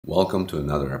Welcome to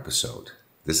another episode.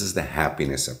 This is the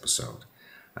happiness episode.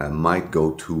 It might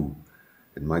go two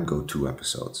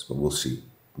episodes, but we'll see.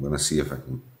 I'm gonna see if I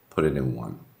can put it in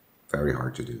one. Very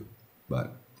hard to do,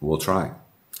 but we'll try.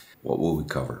 What will we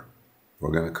cover?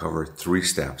 We're gonna cover 3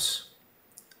 steps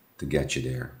to get you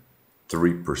there,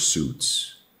 3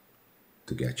 pursuits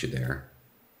to get you there,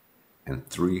 and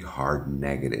 3 hard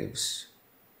negatives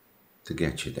to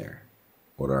get you there.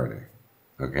 What are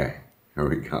they? Okay, here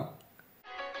we go.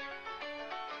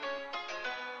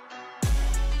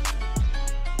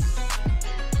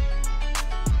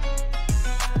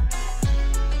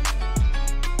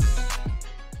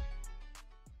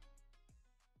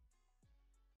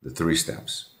 The 3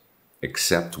 steps.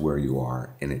 Accept where you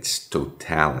are in its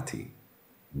totality,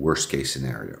 worst case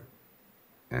scenario.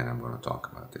 And I'm going to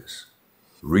talk about this.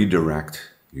 Redirect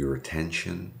your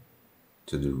attention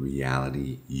to the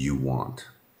reality you want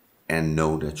and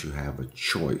know that you have a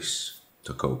choice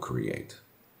to co-create.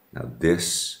 Now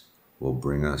this will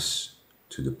bring us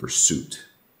to the pursuit.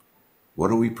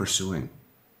 What are we pursuing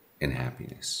in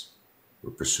happiness?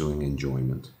 We're pursuing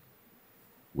enjoyment,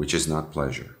 which is not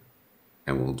pleasure.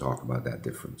 And we'll talk about that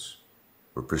difference.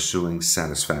 We're pursuing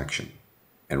satisfaction,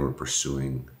 and we're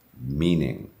pursuing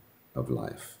meaning of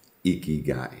life,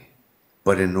 ikigai.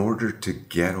 But in order to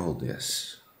get all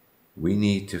this, we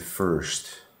need to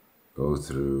first go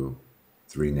through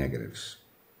 3 negatives,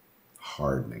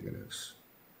 hard negatives.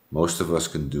 Most of us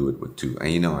can do it with 2.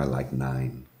 And I like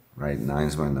 9, right?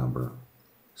 9's my number.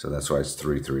 So that's why it's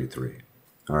 333.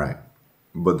 All right.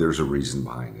 But there's a reason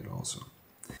behind it also.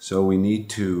 So we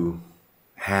need to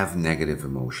have negative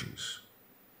emotions.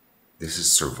 This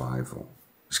is survival.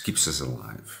 This keeps us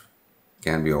alive.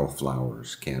 Can't be all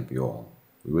flowers, can't be all.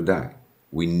 We would die.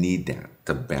 We need that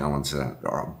to balance it out.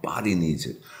 Our body needs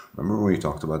it. Remember when we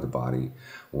talked about the body,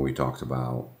 when we talked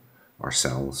about our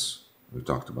cells, we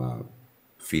talked about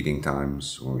feeding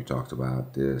times, when we talked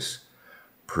about this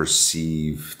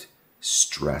perceived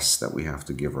stress that we have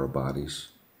to give our bodies,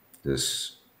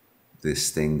 this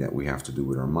thing that we have to do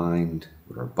with our mind,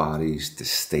 with our bodies to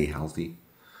stay healthy.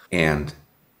 And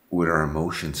with our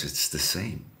emotions, it's the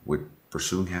same. With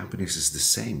pursuing happiness, it's the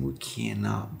same. We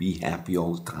cannot be happy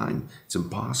all the time. It's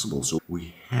impossible. So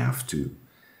we have to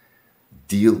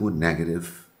deal with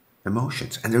negative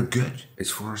emotions. And they're good.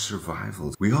 It's for our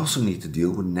survival. We also need to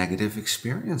deal with negative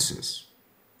experiences.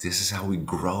 This is how we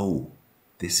grow.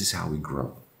 This is how we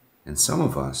grow. And some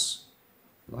of us,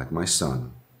 like my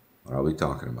son, what are we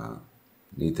talking about?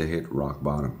 Need to hit rock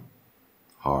bottom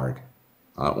hard.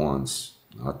 Not once,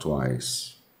 not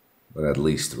twice, but at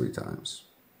least 3 times.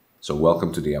 So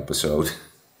welcome to the episode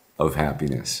of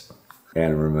happiness.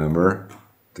 And remember,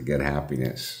 to get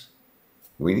happiness,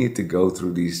 we need to go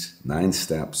through these 9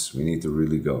 steps. We need to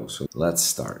really go. So let's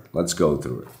start. Let's go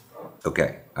through it.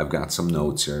 Okay, I've got some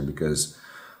notes here because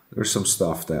there's some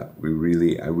stuff that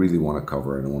I really want to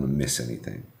cover. I don't want to miss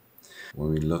anything. When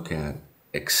we look at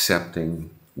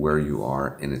accepting where you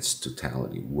are in its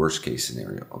totality, worst case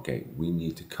scenario, okay, we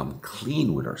need to come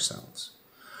clean with ourselves.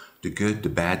 The good, the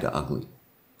bad, the ugly.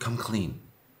 Come clean.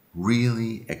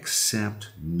 Really accept,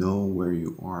 know where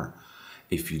you are.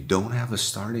 If you don't have a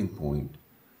starting point,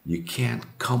 you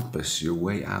can't compass your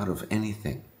way out of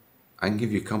anything. I can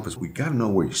give you a compass. We got to know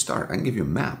where you start. I can give you a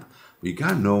map, but you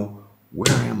got to know,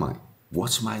 where am I?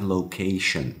 What's my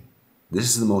location? This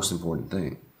is the most important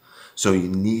thing. So you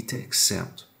need to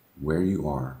accept where you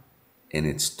are in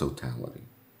its totality.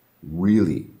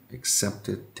 Really accept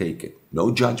it, take it.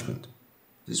 No judgment.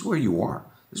 This is where you are.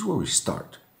 This is where we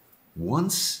start.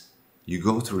 Once you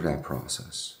go through that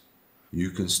process, you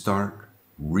can start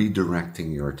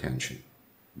redirecting your attention.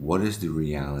 What is the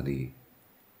reality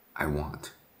I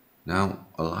want? Now,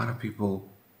 a lot of people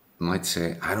might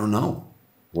say, I don't know.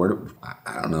 I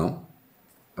don't know.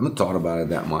 I haven't thought about it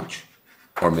that much.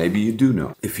 Or maybe you do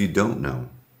know. If you don't know,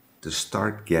 to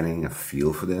start getting a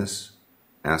feel for this,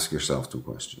 ask yourself 2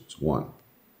 questions. 1,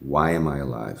 why am I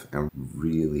alive? And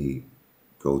really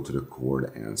go to the core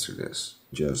to answer this.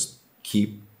 Just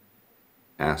keep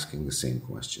asking the same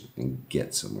question and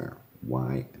get somewhere.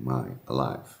 Why am I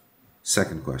alive?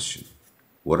 Second question,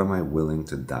 what am I willing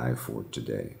to die for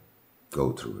today?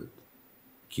 Go through it.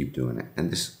 Keep doing it.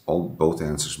 And both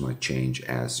answers might change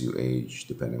as you age,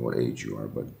 depending on what age you are,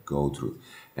 but go through it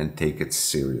and take it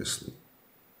seriously.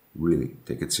 Really,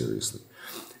 take it seriously.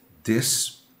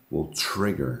 This will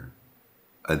trigger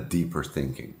a deeper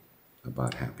thinking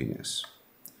about happiness.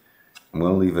 I'm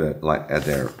going to leave it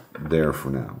at there for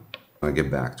now. I'll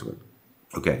get back to it.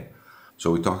 Okay,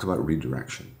 so we talked about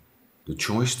redirection. The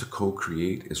choice to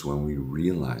co-create is when we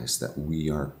realize that we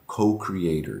are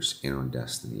co-creators in our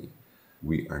destiny.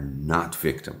 We are not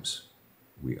victims.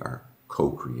 We are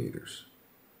co-creators.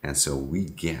 And so we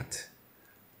get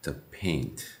to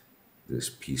paint this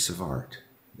piece of art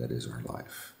that is our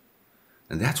life.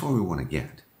 And that's what we want to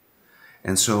get.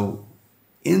 And so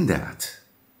in that,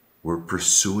 we're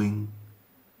pursuing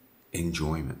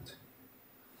enjoyment.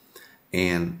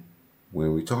 And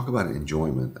when we talk about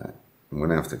enjoyment, I'm going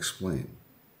to have to explain,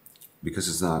 because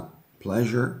it's not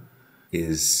pleasure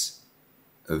is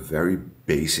a very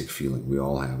basic feeling. We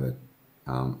all have it.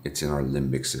 It's in our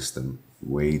limbic system,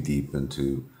 way deep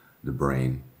into the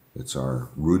brain. It's our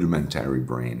rudimentary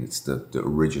brain. It's the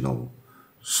original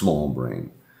small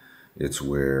brain. It's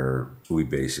where we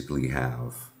basically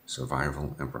have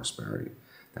survival and prosperity.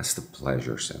 That's the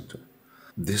pleasure center.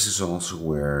 This is also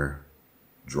where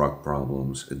drug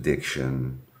problems,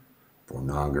 addiction,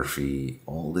 pornography,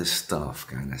 all this stuff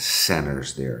kind of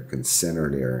centers there, can center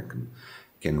there,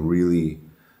 can really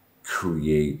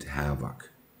create havoc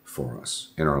for us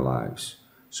in our lives.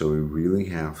 So we really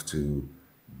have to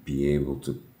be able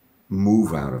to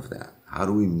move out of that. How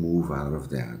do we move out of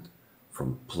that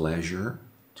from pleasure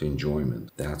to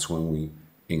enjoyment? That's when we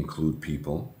include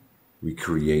people, we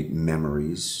create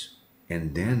memories,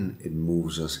 and then it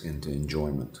moves us into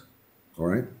enjoyment. All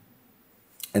right?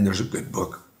 And there's a good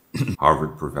book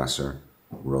Harvard professor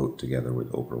wrote together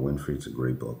with Oprah Winfrey. It's a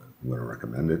great book. I'm going to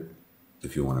recommend it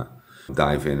if you want to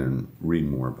dive in and read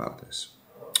more about this.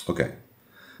 Okay,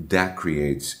 that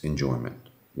creates enjoyment.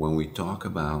 When we talk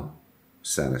about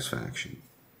satisfaction,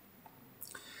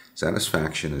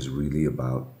 satisfaction is really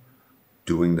about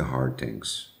doing the hard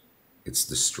things. It's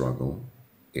the struggle,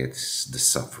 it's the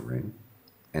suffering,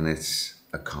 and it's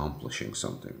accomplishing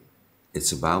something.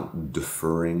 It's about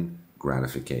deferring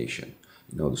gratification.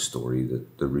 You know the story,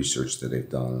 the research that they've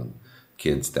done on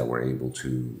kids that were able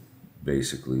to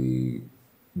basically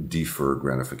defer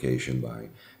gratification by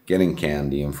getting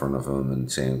candy in front of them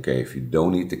and saying, okay, if you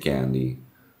don't eat the candy,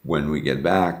 when we get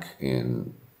back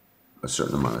in a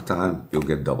certain amount of time, you'll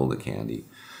get double the candy.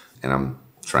 And I'm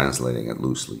translating it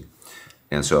loosely.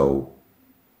 And so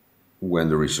when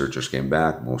the researchers came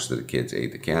back, most of the kids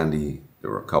ate the candy.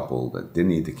 There were a couple that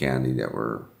didn't eat the candy that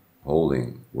were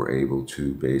able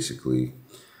to basically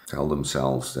tell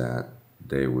themselves that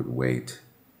they would wait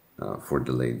for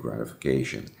delayed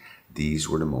gratification. These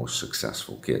were the most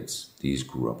successful kids. These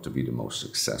grew up to be the most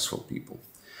successful people.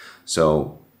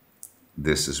 So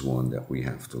this is one that we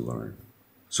have to learn.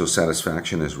 So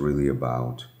satisfaction is really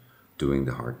about doing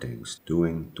the hard things,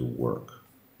 doing the work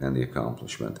and the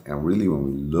accomplishment. And really when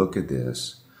we look at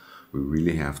this, we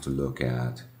really have to look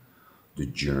at the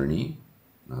journey,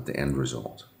 not the end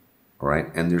result. All right.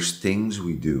 And there's things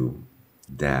we do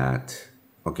that,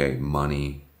 okay,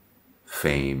 money,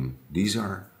 fame, these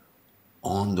are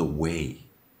on the way.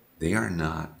 They are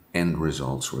not end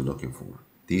results we're looking for.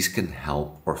 These can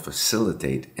help or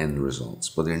facilitate end results,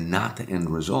 but they're not the end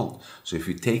result. So if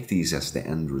you take these as the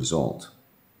end result,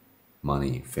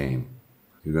 money, fame,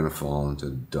 you're going to fall into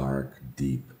a dark,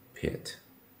 deep pit.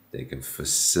 They can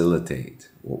facilitate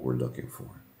what we're looking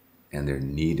for, and they're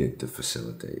needed to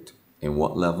facilitate. In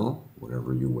what level?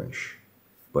 Whatever you wish.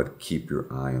 But keep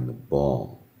your eye on the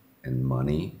ball, and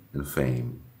money and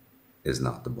fame is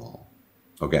not the ball.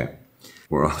 Okay,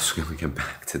 we're also going to get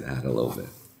back to that a little bit.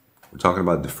 We're talking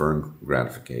about deferring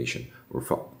gratification. We're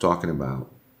talking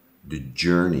about the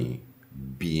journey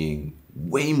being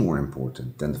way more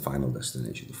important than the final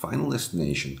destination. The final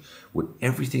destination, with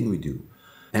everything we do,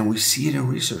 and we see it in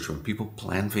research when people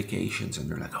plan vacations and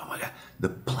they're like, oh my God, the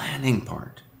planning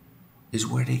part is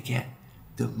where they get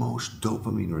the most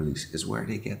dopamine release, is where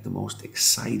they get the most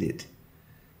excited.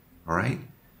 All right?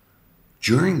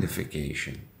 During the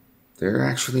vacation, they're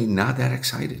actually not that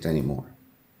excited anymore.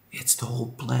 It's the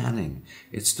whole planning.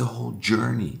 It's the whole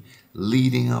journey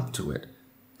leading up to it.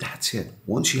 That's it.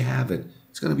 Once you have it,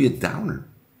 it's going to be a downer.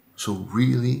 So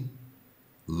really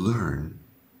learn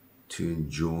to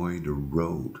enjoy the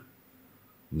road.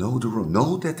 Know the road.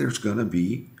 Know that there's going to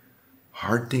be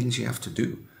hard things you have to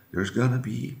do. There's going to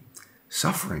be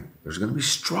suffering. There's going to be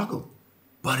struggle.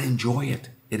 But enjoy it.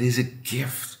 It is a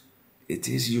gift. It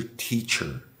is your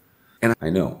teacher. And I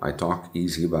know I talk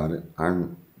easy about it.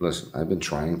 Listen, I've been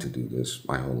trying to do this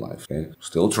my whole life, okay?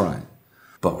 Still trying.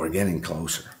 But we're getting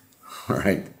closer, all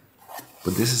right?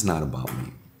 But this is not about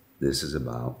me. This is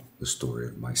about the story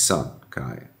of my son,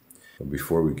 Kai. But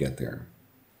before we get there,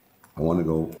 I want to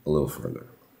go a little further.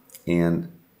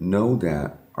 And know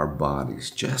that our bodies,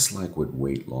 just like with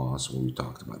weight loss, what we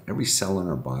talked about, every cell in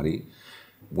our body,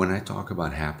 when I talk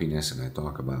about happiness and I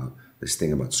talk about this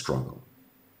thing about struggle,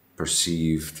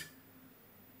 perceived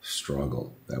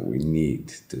struggle that we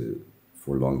need to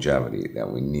for longevity,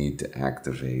 that we need to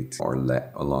activate our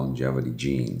longevity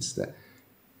genes, that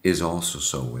is also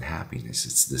so with happiness.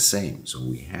 It's the same. So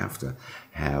we have to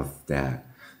have that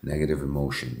negative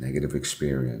emotion, negative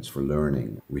experience for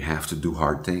learning. We have to do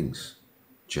hard things,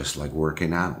 just like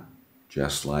working out,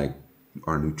 just like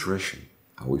our nutrition,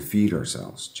 how we feed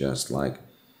ourselves, just like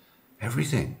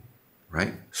everything,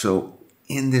 right? So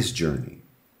in this journey,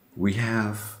 we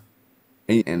have,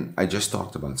 and I just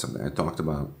talked about something. I talked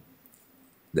about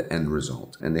the end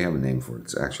result, and they have a name for it.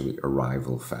 It's actually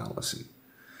arrival fallacy.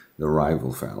 The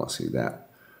arrival fallacy, that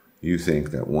you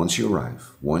think that once you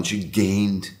arrive, once you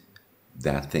gained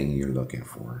that thing you're looking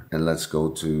for, and let's go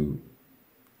to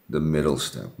the middle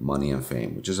step, money and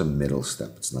fame, which is a middle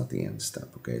step. It's not the end step,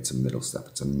 okay? It's a middle step.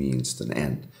 It's a means to an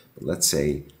end. But let's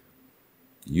say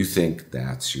you think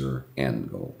that's your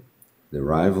end goal. The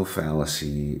arrival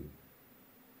fallacy,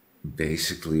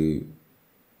 basically,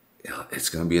 it's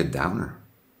going to be a downer.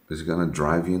 It's going to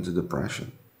drive you into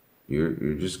depression.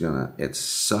 You're just going to, it's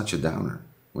such a downer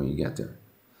when you get there.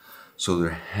 So there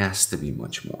has to be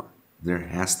much more. There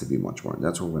has to be much more. And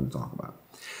that's what we're going to talk about.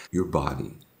 Your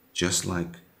body, just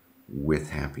like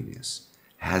with happiness,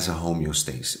 has a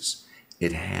homeostasis.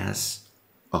 It has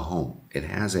a home. It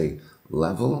has a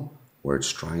level where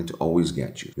it's trying to always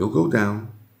get you. You'll go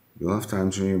down. You'll have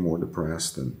times when you're more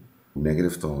depressed and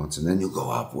negative thoughts. And then you'll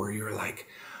go up where you're like,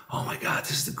 oh my God,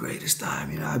 this is the greatest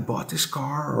time. You know, I bought this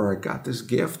car, or I got this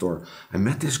gift, or I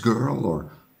met this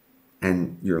girl,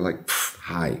 and you're like,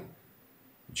 high.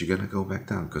 But you're going to go back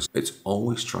down because it's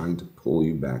always trying to pull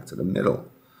you back to the middle.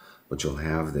 But you'll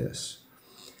have this.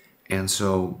 And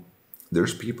so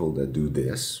there's people that do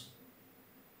this.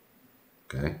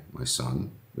 Okay, my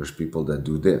son. There's people that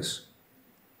do this.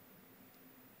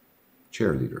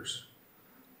 Cheerleaders.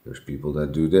 There's people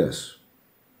that do this.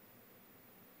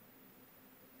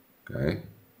 Okay,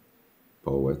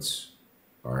 poets,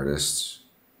 artists.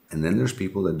 And then there's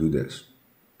people that do this.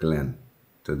 Glenn,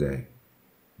 today.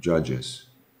 Judges,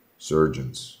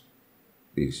 surgeons.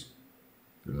 These.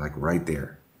 They're like right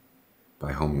there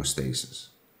by homeostasis.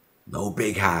 No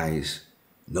big highs,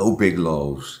 no big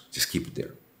lows. Just keep it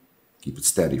there. Keep it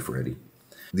steady, Freddie.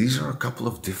 These are a couple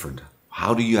of different.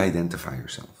 How do you identify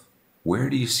yourself? Where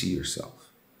do you see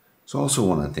yourself? It's also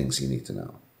one of the things you need to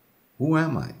know. Who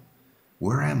am I?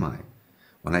 Where am I?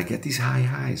 When I get these high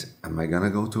highs, am I going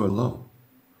to go to a low?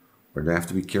 Or do I have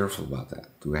to be careful about that?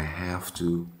 Do I have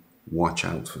to watch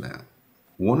out for that?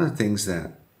 One of the things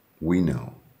that we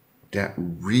know that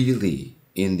really,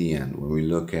 in the end, when we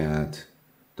look at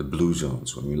the blue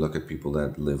zones, when we look at people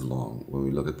that live long, when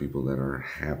we look at people that are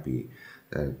happy,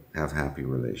 that have happy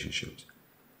relationships,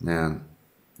 man,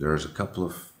 there's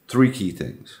three key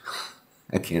things.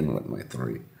 Again, with my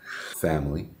three.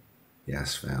 Family.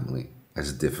 Yes, family.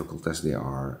 As difficult as they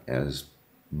are, as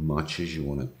much as you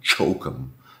want to choke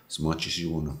them, as much as you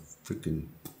want to freaking,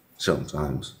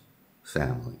 sometimes,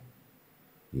 family.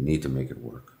 You need to make it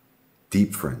work.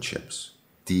 Deep friendships.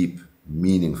 Deep,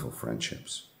 meaningful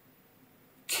friendships.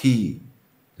 Key.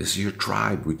 This is your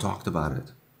tribe. We talked about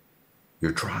it.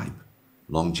 Your tribe.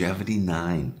 Longevity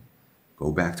 9.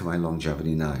 Go back to my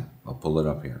longevity 9. I'll pull it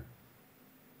up here.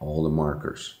 All the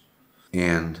markers.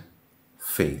 And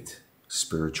faith.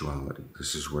 Spirituality.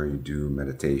 This is where you do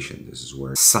meditation. This is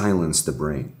where silence the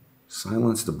brain.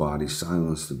 Silence the body,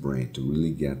 silence the brain to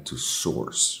really get to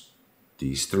source.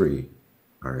 These three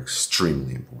are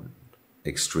extremely important.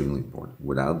 Extremely important.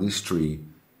 Without these three,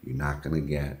 you're not going to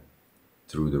get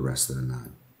through the rest of the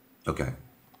 9. Okay.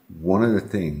 One of the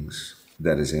things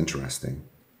that is interesting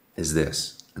is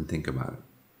this, and think about it.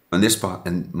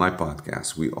 In my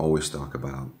podcast, we always talk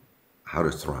about how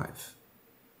to thrive,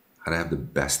 how to have the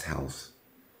best health,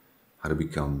 how to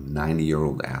become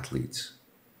 90-year-old athletes.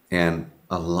 And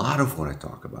a lot of what I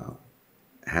talk about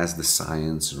has the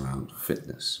science around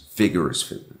fitness, vigorous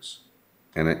fitness.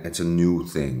 And it's a new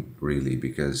thing, really,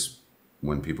 because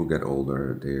when people get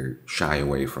older, they shy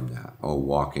away from that. Oh,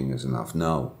 walking is enough.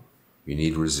 No, you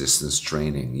need resistance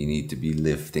training. You need to be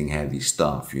lifting heavy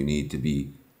stuff. You need to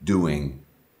be doing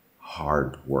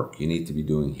hard work. You need to be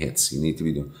doing hits. You need to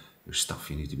be doing, there's stuff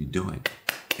you need to be doing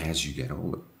as you get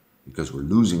older, because we're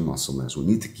losing muscle mass. We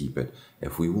need to keep it.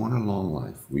 If we want a long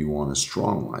life, we want a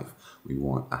strong life, we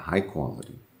want a high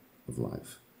quality of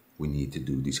life, we need to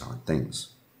do these hard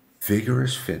things.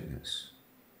 Vigorous fitness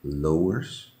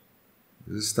lowers,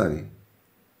 this is a study,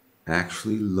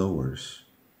 actually lowers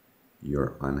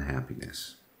your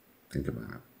unhappiness. Think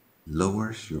about it.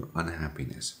 Lowers your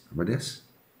unhappiness. Remember this?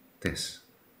 This.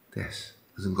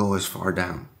 Doesn't go as far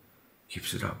down.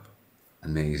 Keeps it up.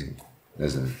 Amazing,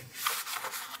 isn't it?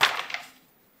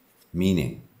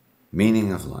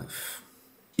 Meaning of life.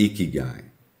 Ikigai.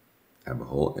 I have a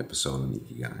whole episode on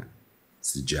Ikigai.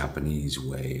 It's the Japanese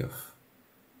way of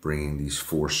bringing these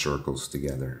four circles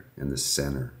together, and the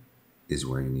center is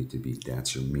where you need to be.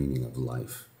 That's your meaning of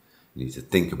life. You need to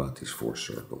think about these four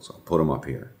circles. I'll put them up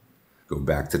here. Go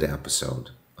back to the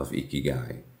episode of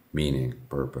Ikigai, meaning,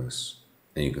 purpose,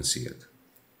 and you can see it.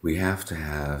 We have to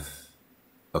have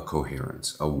a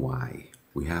coherence, a why.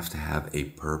 We have to have a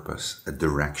purpose, a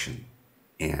direction,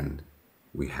 and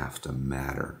we have to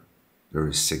matter. There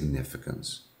is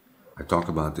significance. I talk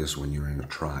about this when you're in a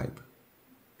tribe.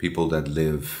 People that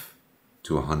live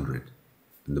to 100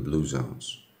 in the blue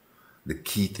zones. The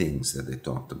key things that they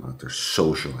talked about, their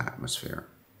social atmosphere,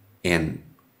 and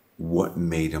what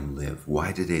made them live.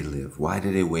 Why did they live? Why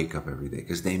did they wake up every day?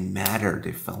 Because they mattered.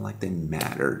 They felt like they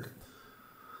mattered.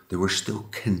 They were still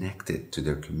connected to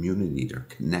their community. They're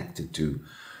connected to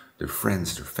their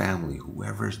friends, their family,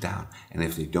 whoever's down. And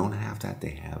if they don't have that,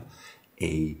 they have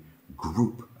a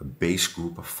group, a base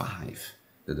group of 5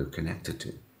 that they're connected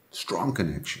to. Strong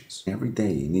connections. Every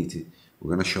day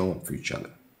we're going to show up for each other.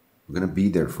 We're going to be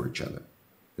there for each other.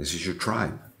 This is your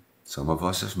tribe. Some of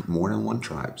us have more than one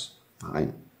tribes.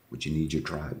 Fine, but you need your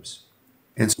tribes.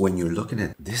 And so when you're looking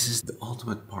at, this is the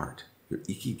ultimate part. Your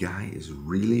Ikigai is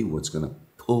really what's going to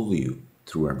pull you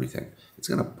through everything. It's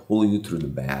going to pull you through the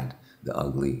bad, the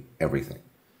ugly, everything.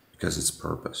 Because it's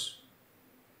purpose.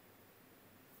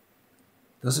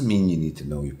 Doesn't mean you need to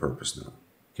know your purpose now.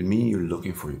 It can mean you're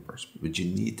looking for your purpose, but you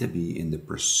need to be in the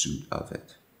pursuit of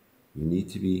it. You need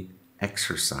to be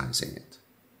exercising it.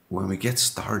 When we get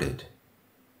started,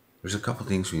 there's a couple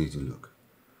things we need to look.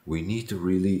 We need to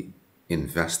really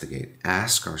investigate,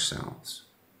 ask ourselves,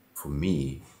 for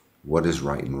me, what is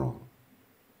right and wrong?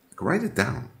 Like, write it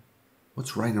down.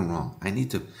 What's right and wrong? I need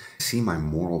to see my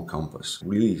moral compass,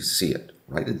 really see it.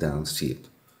 Write it down, see it.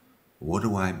 What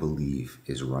do I believe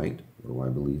is right? What do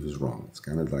I believe is wrong? It's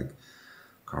kind of like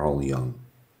Carl Jung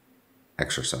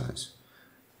exercise.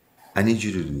 I need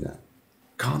you to do that.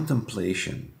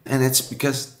 Contemplation. And it's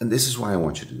because, and this is why I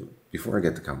want you to do it, before I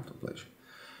get to contemplation.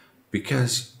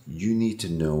 Because you need to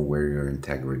know where your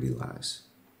integrity lies.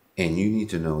 And you need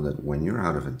to know that when you're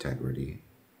out of integrity,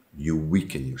 you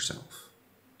weaken yourself.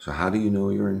 So how do you know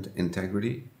your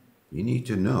integrity? You need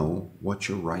to know what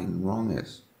your right and wrong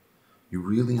is. You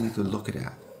really need to look at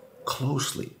that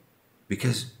closely.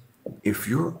 Because if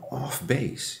you're off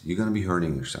base, you're going to be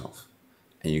hurting yourself.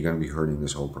 And you're going to be hurting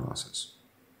this whole process.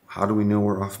 How do we know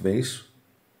we're off base?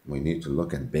 We need to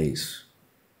look at base.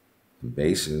 And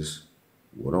base is,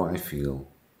 what do I feel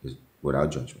is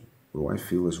without judgment? What do I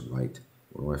feel is right?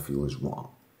 What do I feel is wrong?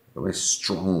 What do I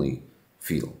strongly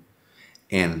feel?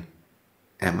 And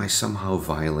am I somehow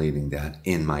violating that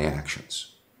in my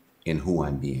actions, in who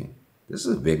I'm being? This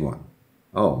is a big one.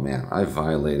 Oh man, I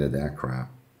violated that crap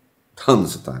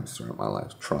tons of times throughout my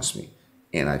life, trust me,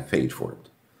 and I paid for it.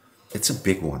 It's a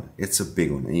big one. It's a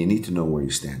big one, and you need to know where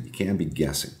you stand. You can't be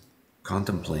guessing.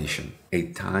 Contemplation,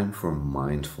 a time for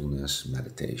mindfulness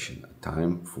meditation, a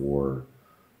time for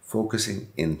focusing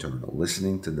internal,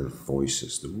 listening to the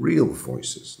voices, the real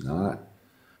voices, not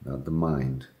the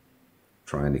mind,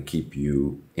 trying to keep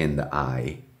you in the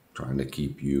I, trying to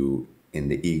keep you in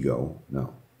the ego.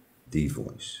 No, the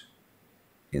voice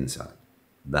inside,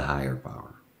 the higher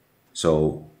power.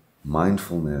 So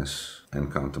mindfulness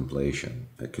and contemplation,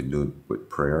 I can do it with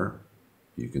prayer.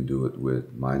 You can do it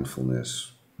with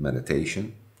mindfulness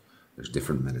meditation. There's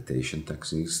different meditation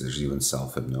techniques. There's even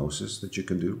self-hypnosis that you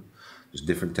can do. There's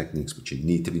different techniques, but you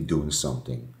need to be doing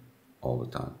something all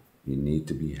the time. You need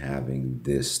to be having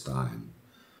this time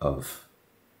of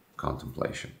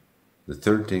contemplation. The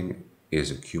third thing is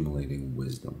accumulating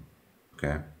wisdom,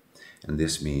 okay? And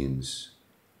this means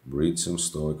read some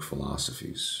Stoic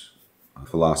philosophies.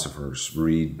 Philosophers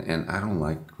read, and I don't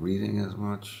like reading as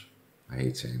much. I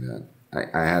hate saying that.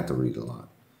 I had to read a lot,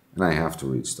 and I have to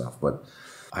read stuff, but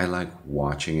I like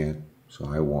watching it. So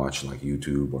I watch like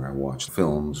YouTube, or I watch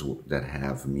films that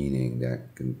have meaning,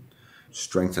 that can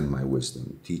strengthen my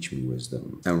wisdom, teach me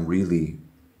wisdom. And really,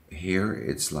 here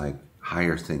it's like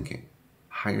higher thinking.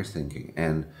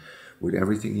 And with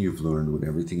everything you've learned, with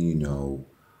everything you know,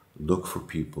 look for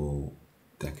people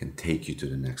that can take you to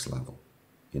the next level.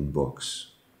 In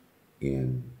books,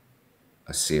 in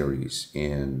a series,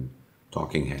 in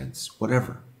talking heads,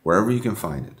 whatever, wherever you can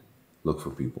find it, look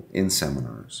for people. In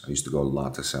seminars, I used to go a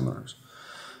lot to seminars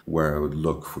where I would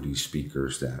look for these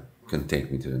speakers that can take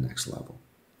me to the next level,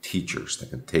 teachers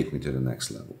that can take me to the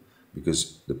next level,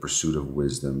 because the pursuit of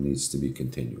wisdom needs to be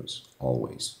continuous,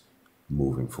 always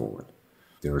moving forward.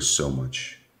 There is so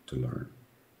much to learn,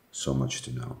 so much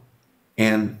to know.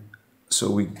 And so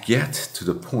we get to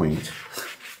the point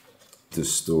The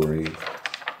story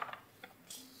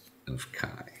of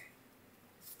Kai.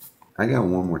 I got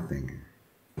one more thing.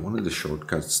 One of the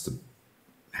shortcuts to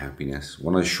happiness,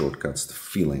 one of the shortcuts to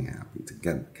feeling happy, to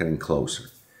getting closer,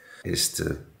 is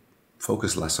to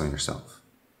focus less on yourself.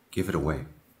 Give it away.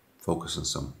 Focus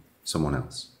on someone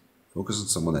else. Focus on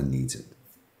someone that needs it.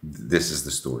 This is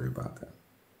the story about that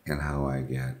and how I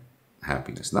get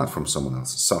happiness, not from someone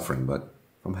else's suffering, but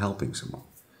from helping someone,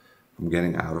 from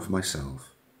getting out of myself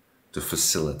to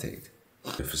facilitate.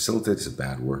 Facilitate is a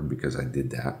bad word because I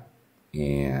did that,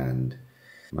 and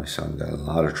my son got a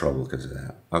lot of trouble because of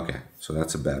that. Okay, so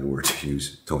that's a bad word to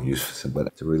use. Don't use it,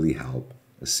 but to really help,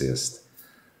 assist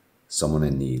someone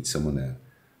in need, someone that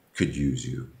could use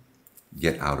you,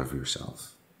 get out of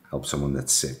yourself, help someone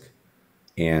that's sick.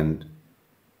 And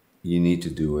you need to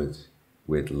do it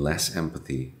with less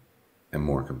empathy and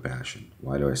more compassion.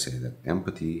 Why do I say that?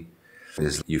 Empathy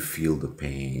is you feel the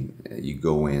pain, you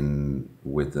go in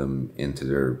with them into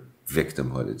their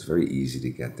victimhood. It's very easy to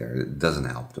get there. It doesn't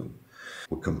help them.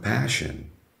 With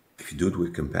compassion, if you do it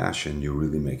with compassion, you're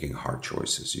really making hard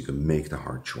choices. You can make the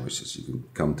hard choices. You can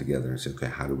come together and say, okay,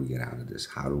 how do we get out of this?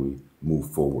 How do we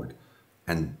move forward?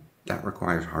 And that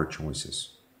requires hard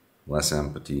choices. Less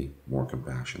empathy, more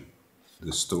compassion.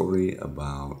 The story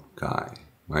about Kai,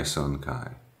 my son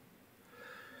Kai.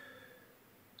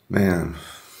 Man,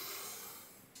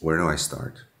 where do I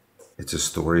start? It's a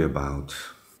story about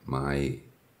my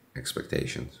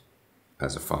expectations.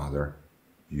 As a father,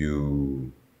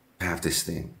 you have this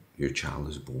thing. Your child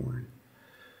is born.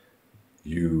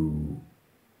 You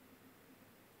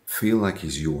feel like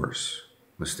he's yours.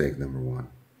 Mistake number one.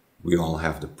 We all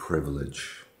have the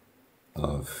privilege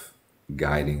of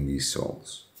guiding these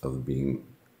souls, of being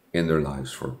in their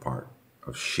lives for a part,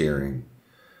 of sharing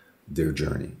their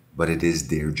journey. But it is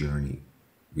their journey.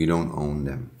 We don't own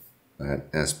them. But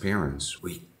as parents,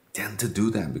 we tend to do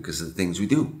that because of the things we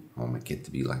do. I want my kid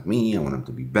to be like me. I want him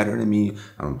to be better than me.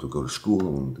 I want him to go to school. I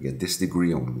want him to get this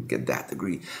degree. I want him to get that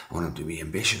degree. I want him to be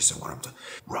ambitious. I want him to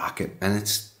rock it. And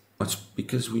it's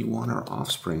because we want our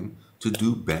offspring to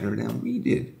do better than we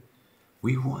did.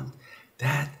 We want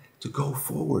that to go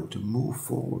forward, to move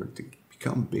forward, to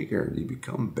become bigger, to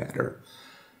become better.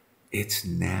 It's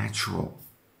natural.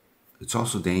 It's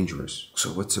also dangerous.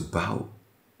 So it's about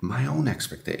my own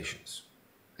expectations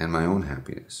and my own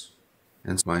happiness.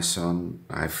 And my son,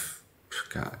 I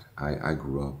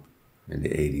grew up in the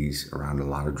 80s around a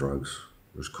lot of drugs.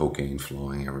 There was cocaine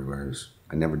flowing everywhere.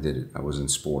 I never did it. I was in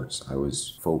sports. I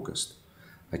was focused.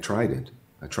 I tried it.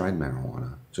 I tried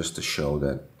marijuana just to show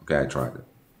that, okay, I tried it,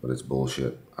 but it's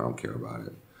bullshit. I don't care about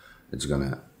it. It's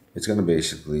gonna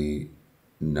basically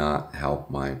not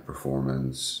help my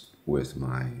performance with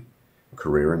my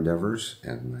career endeavors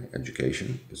and my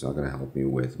education. It's not gonna help me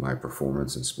with my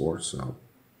performance in sports, so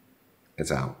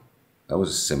it's out. That was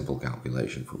a simple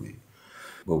calculation for me.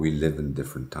 But we live in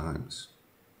different times.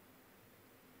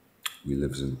 We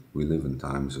live in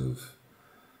times of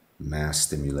mass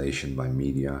stimulation by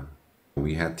media.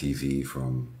 We had TV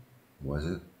from, was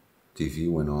it?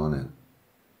 TV went on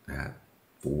at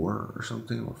 4 or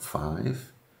something, or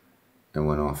 5, and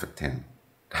went off at 10.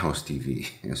 That was TV.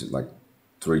 It was like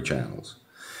 3 channels.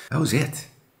 That was it.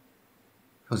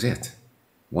 That was it.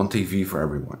 One TV for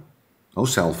everyone. No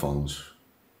cell phones.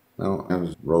 No, it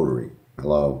was rotary.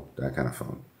 Hello, that kind of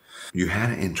phone. You had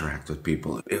to interact with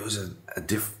people. It was a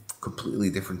completely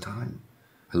different time.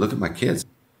 I look at my kids,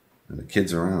 and the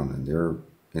kids around, and they're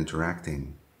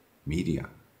interacting media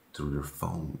through their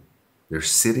phone. They're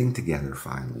sitting together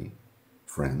finally,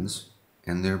 friends,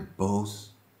 and they're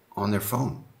both on their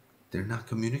phone. They're not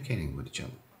communicating with each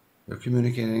other. They're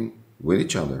communicating with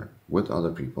each other, with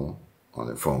other people, on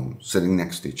their phone, sitting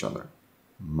next to each other.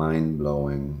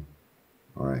 Mind-blowing.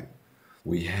 All right.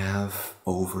 We have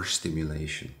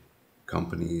overstimulation.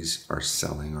 Companies are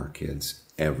selling our kids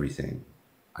everything.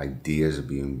 Ideas are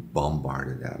being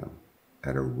bombarded at them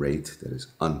at a rate that is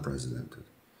unprecedented,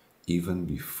 even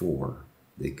before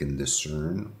they can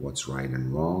discern what's right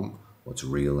and wrong, what's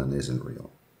real and isn't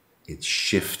real. It's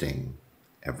shifting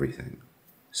everything.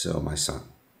 So my son,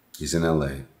 he's in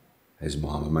LA. His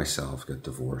mom and myself got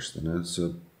divorced, and it's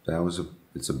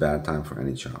a bad time for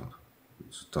any child.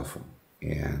 It's a tough one.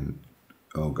 And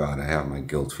oh God, I have my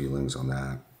guilt feelings on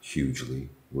that hugely,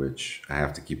 which I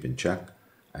have to keep in check.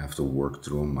 I have to work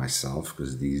through them myself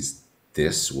because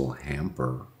this will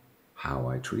hamper how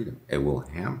I treat him. It will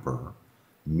hamper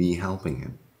me helping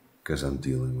him because I'm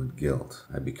dealing with guilt.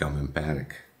 I become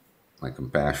empathic. My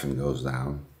compassion goes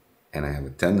down, and I have a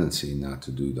tendency not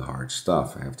to do the hard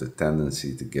stuff. I have the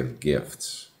tendency to give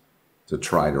gifts, to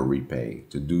try to repay,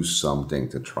 to do something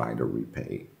to try to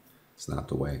repay. It's not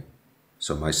the way.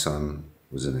 So my son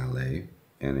was in LA,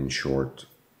 and in short,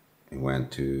 he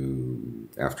went to,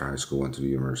 after high school, went to the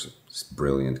university.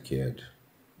 Brilliant kid,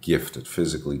 gifted,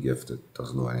 physically gifted,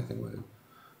 doesn't do anything with it.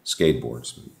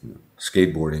 Skateboards,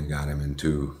 skateboarding got him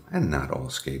into, and not all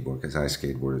skateboard, because I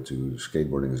skateboarded too.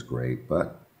 Skateboarding is great,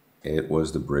 but it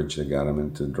was the bridge that got him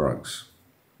into drugs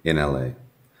in LA.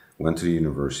 Went to the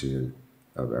University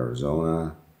of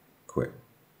Arizona, quit.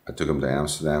 I took him to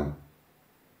Amsterdam,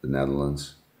 the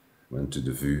Netherlands, went to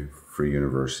the VU, Free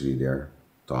University there,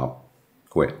 top,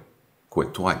 quit.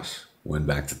 Quit twice. Went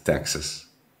back to Texas,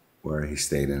 where he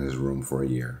stayed in his room for a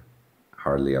year.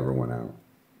 Hardly ever went out.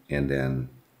 And then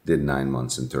did 9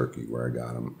 months in Turkey, where I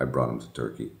got him. I brought him to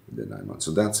Turkey. He did 9 months.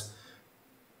 So that's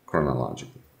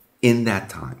chronologically. In that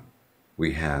time,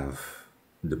 we have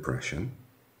depression.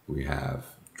 We have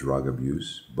drug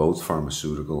abuse, both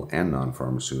pharmaceutical and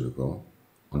non-pharmaceutical,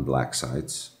 on black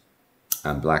sites.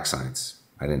 And black sites,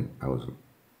 I didn't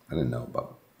know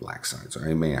about black sites. Or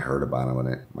I may have heard about it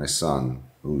when my son,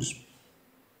 who's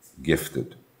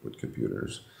gifted with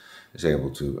computers, is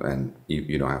able to, and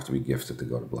you don't have to be gifted to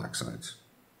go to black sites.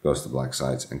 Goes to black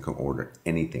sites and can order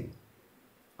anything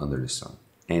under the sun.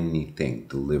 Anything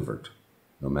delivered,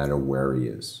 no matter where he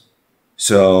is.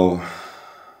 So,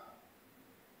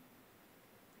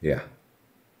 yeah.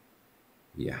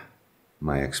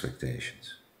 My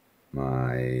expectations,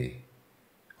 my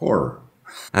horror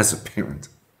as a parent.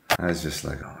 I was just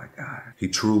like, oh my God. He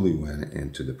truly went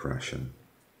into depression.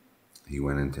 He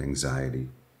went into anxiety,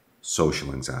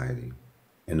 social anxiety,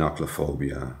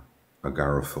 inoculophobia,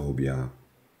 agoraphobia,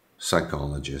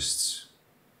 psychologist.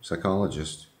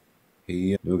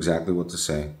 He knew exactly what to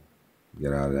say.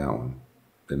 Get out of that one.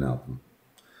 Didn't help him.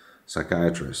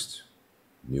 Psychiatrist.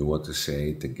 Knew what to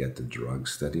say to get the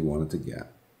drugs that he wanted to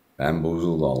get.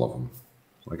 Bamboozled all of them.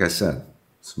 Like I said,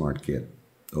 smart kid.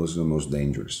 Those are the most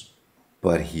dangerous.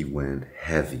 But he went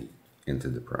heavy into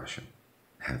depression.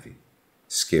 Heavy.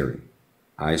 Scary.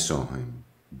 I saw him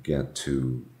get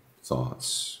to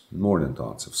thoughts, more than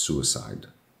thoughts, of suicide.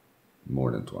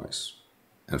 More than twice.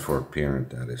 And for a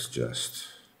parent, that is just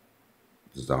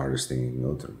the hardest thing you can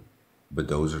go through. But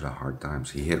those are the hard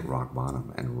times. He hit rock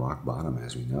bottom. And rock bottom,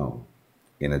 as we know,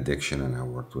 in addiction, and I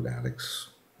worked with addicts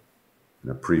in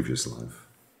a previous life.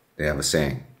 They have a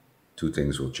saying, 2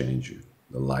 things will change you.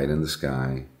 The light in the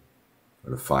sky or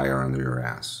the fire under your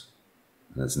ass.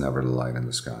 And it's never the light in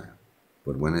the sky.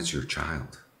 But when it's your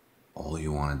child, all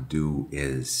you want to do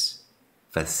is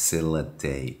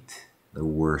facilitate. The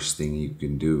worst thing you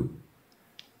can do.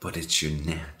 But it's your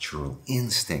natural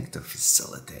instinct to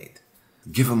facilitate.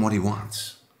 Give him what he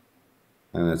wants.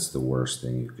 And it's the worst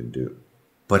thing you can do.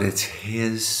 But it's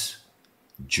his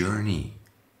journey.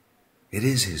 It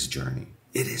is his journey.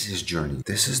 It is his journey.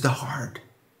 This is the hard.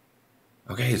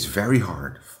 Okay, it's very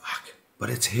hard. Fuck. But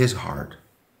it's his hard.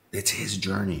 It's his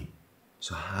journey.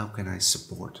 So how can I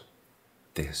support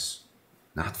this?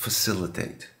 Not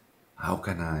facilitate. How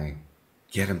can I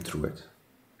get him through it?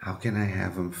 How can I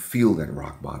have him feel that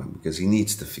rock bottom? Because he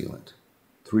needs to feel it.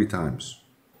 3 times.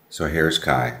 So here's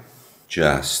Kai.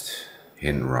 Just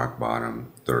hitting rock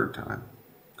bottom 3rd time.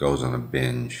 Goes on a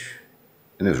binge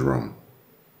in his room.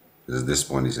 Because at this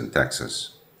point he's in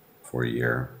Texas for a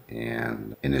year.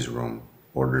 And in his room,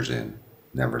 orders in,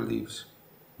 never leaves.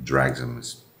 Drags him,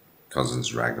 his cousins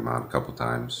dragged him out a couple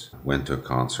times. Went to a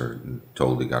concert and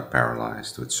totally got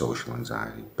paralyzed with social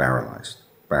anxiety. Paralyzed.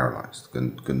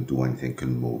 Couldn't do anything,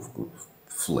 couldn't move,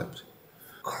 flipped.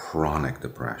 Chronic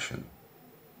depression.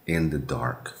 In the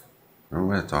dark.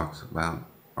 Remember what I talked about?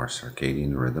 Our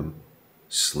circadian rhythm?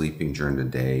 Sleeping during the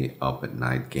day, up at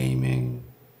night, gaming,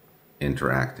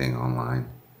 interacting online.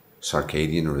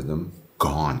 Circadian rhythm,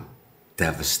 gone.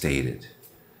 Devastated.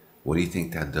 What do you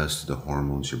think that does to the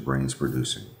hormones your brain's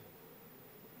producing?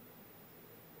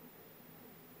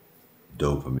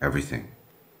 Dopamine, everything.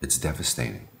 It's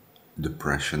devastating.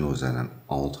 Depression was at an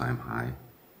all-time high.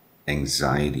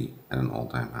 Anxiety at an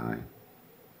all-time high.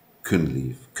 Couldn't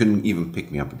leave. Couldn't even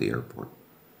pick me up at the airport.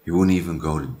 He wouldn't even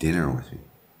go to dinner with me.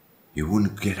 He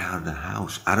wouldn't get out of the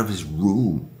house, out of his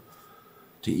room,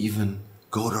 to even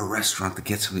go to a restaurant to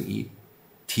get something to eat.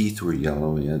 Teeth were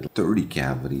yellow. He had 30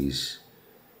 cavities.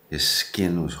 His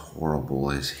skin was horrible.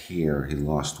 His hair, he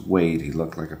lost weight. He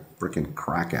looked like a freaking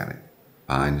crack addict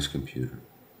behind his computer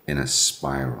in a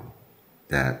spiral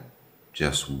that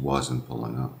just wasn't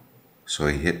pulling up. So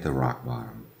he hit the rock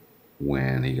bottom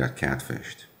when he got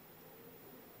catfished.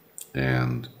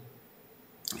 And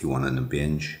he went on a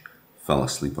binge, fell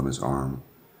asleep on his arm,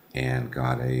 and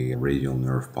got a radial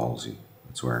nerve palsy.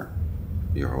 That's where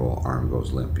your whole arm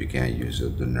goes limp. You can't use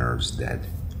it. The nerve's dead.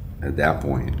 At that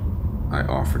point, I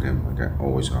offered him, like I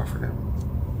always offered him,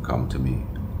 come to me.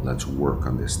 Let's work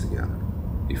on this together.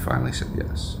 He finally said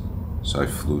yes. So I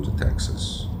flew to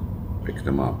Texas, picked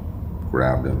him up,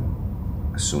 grabbed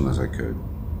him as soon as I could,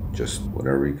 just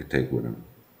whatever he could take with him.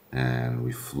 And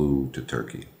we flew to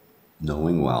Turkey,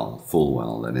 knowing well, full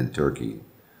well, that in Turkey,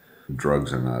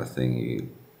 drugs are not a thing you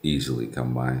easily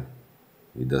come by.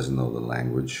 He doesn't know the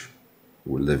language.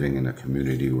 We're living in a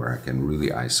community where I can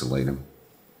really isolate him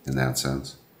in that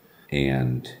sense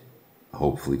and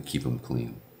hopefully keep him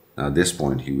clean. Now, at this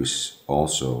point, he was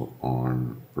also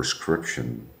on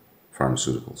prescription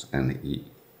pharmaceuticals, and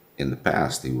in the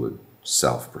past, he would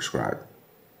self-prescribe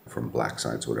from black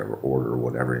sites, whatever, order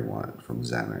whatever he wanted, from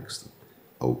Xanax,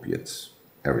 opiates,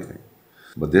 everything.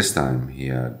 But this time, he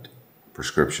had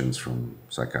prescriptions from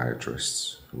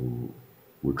psychiatrists who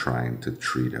were trying to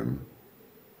treat him.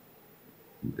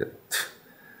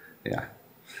 Yeah,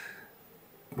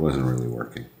 it wasn't really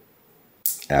working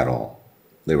at all.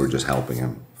 They were just helping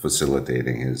him,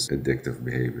 facilitating his addictive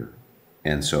behavior.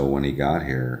 And so when he got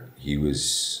here, he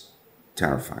was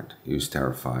terrified. He was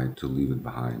terrified to leave it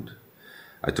behind.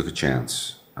 I took a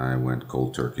chance. I went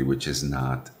cold turkey, which is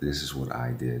not, this is what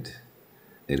I did.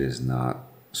 It is not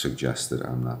suggested.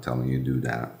 I'm not telling you to do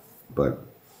that. But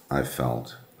I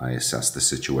assessed the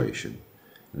situation.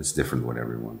 It's different with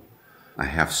everyone. I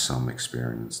have some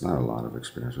experience, not a lot of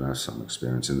experience, but I have some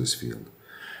experience in this field.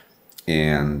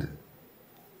 And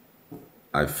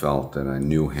I felt that I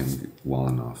knew him well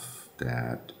enough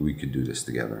that we could do this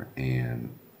together,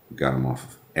 and got him off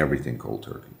of everything cold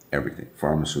turkey, everything.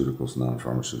 Pharmaceuticals,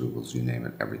 non-pharmaceuticals, you name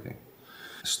it, everything.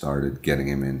 Started getting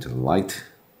him into light,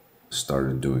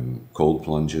 started doing cold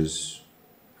plunges,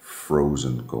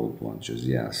 frozen cold plunges,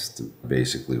 yes, to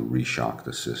basically reshock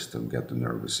the system, get the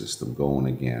nervous system going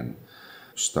again.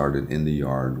 Started in the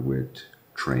yard with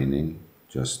training,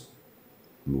 just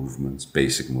movements,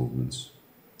 basic movements.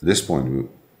 At this point,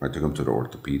 I took him to the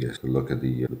orthopedist to look at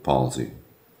the palsy,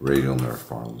 radial nerve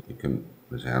palsy.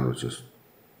 His hand was just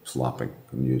flopping,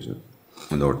 couldn't use it.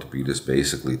 And the orthopedist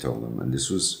basically told him, and this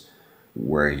was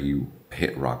where he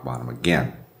hit rock bottom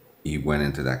again. He went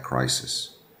into that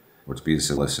crisis. Orthopedist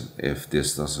said, listen, if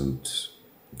this doesn't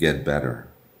get better,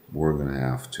 we're going to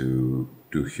have to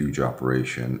do a huge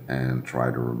operation and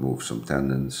try to remove some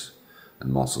tendons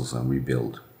and muscles and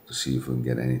rebuild to see if we can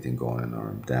get anything going in the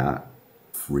arm. That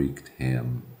freaked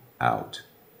him out.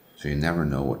 So you never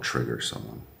know what triggers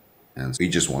someone. And he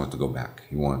just wanted to go back.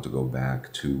 He wanted to go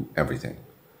back to everything.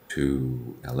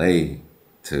 To LA,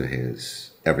 to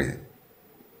his everything.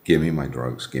 Give me my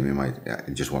drugs,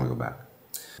 I just want to go back.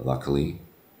 Luckily,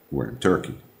 we're in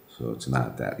Turkey, so it's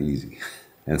not that easy.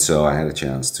 And so I had a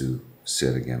chance to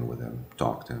sit again with him,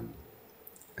 talk to him,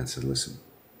 and said, listen,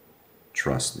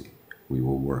 trust me, we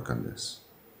will work on this.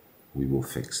 We will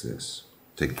fix this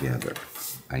together.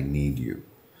 I need you.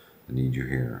 I need you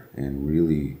here. And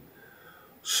really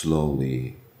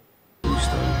slowly, we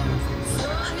started moving with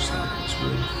exercise,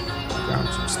 with ground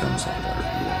some stem cell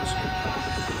therapy also.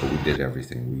 But we did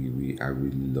everything. I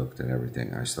really looked at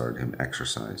everything. I started him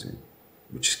exercising,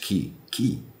 which is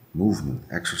key. Movement,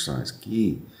 exercise,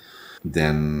 key.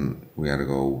 Then we had to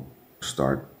go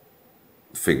start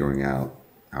figuring out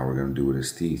how we're going to do with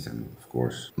his teeth. And of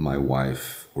course, my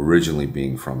wife, originally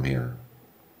being from here,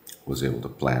 was able to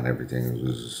plan everything. It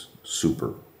was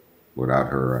super. Without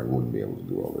her, I wouldn't be able to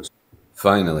do all this.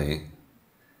 Finally,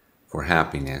 for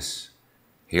happiness,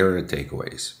 here are the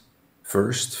takeaways.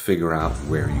 First, figure out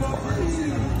where you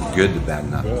are. Good, the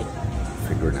bad, not good.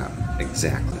 Figure it out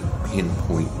exactly.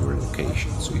 Pinpoint your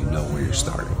location so you know where you're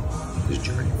starting this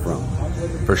journey from.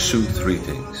 Pursue three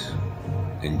things.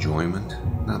 Enjoyment,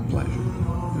 not pleasure.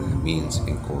 It means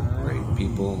incorporate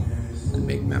people and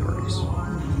make memories.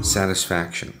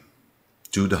 Satisfaction.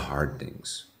 Do the hard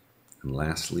things. And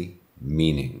lastly,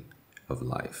 meaning of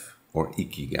life, or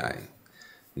ikigai.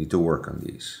 You need to work on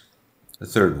these. The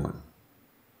third one,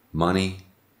 money,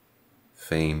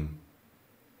 fame,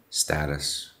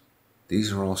 status.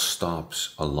 These are all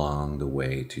stops along the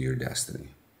way to your destiny.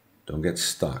 Don't get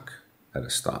stuck at a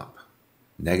stop.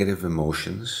 Negative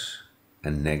emotions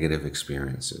and negative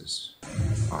experiences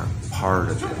are part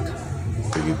of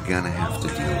it, but you're gonna have to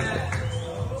deal with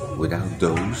it. Without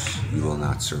those, you will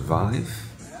not survive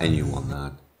and you will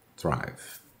not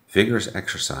thrive. Vigorous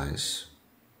exercise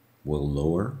will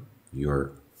lower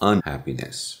your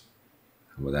unhappiness.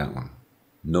 How about that one?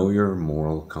 Know your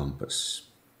moral compass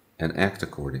and act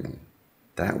accordingly.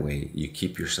 That way you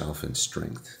keep yourself in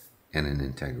strength and in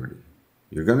integrity.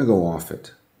 You're going to go off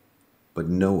it, but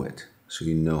know it so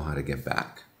you know how to get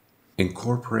back.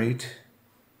 Incorporate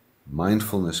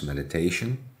mindfulness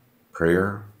meditation,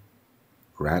 prayer,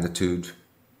 gratitude,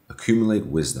 accumulate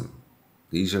wisdom.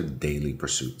 These are daily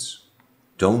pursuits.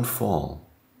 Don't fall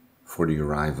for the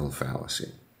arrival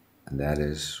fallacy. And that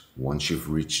is, once you've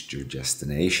reached your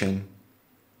destination,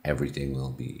 everything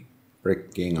will be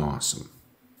freaking awesome.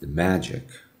 The magic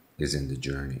is in the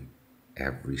journey,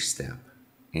 every step.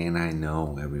 And I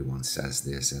know everyone says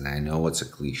this, and I know it's a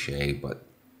cliche, but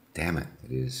damn it,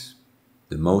 it is.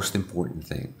 The most important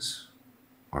things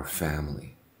are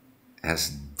family, as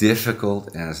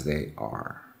difficult as they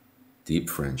are, deep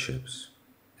friendships,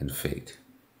 and faith,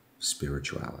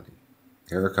 spirituality.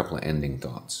 Here are a couple of ending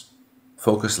thoughts.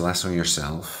 Focus less on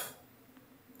yourself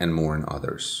and more on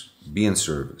others. Be in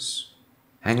service.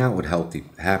 Hang out with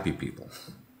happy people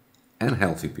and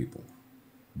healthy people.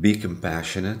 Be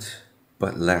compassionate,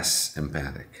 but less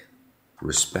empathic.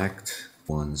 Respect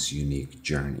one's unique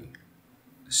journey,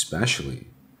 especially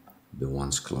the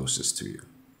ones closest to you.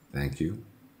 Thank you.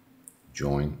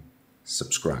 Join,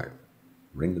 subscribe,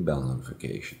 ring the bell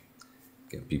notification.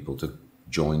 Get people to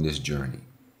join this journey.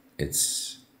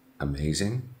 It's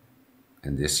amazing,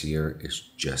 and this year is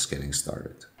just getting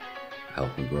started.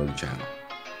 Help me grow the channel.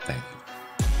 Thank you.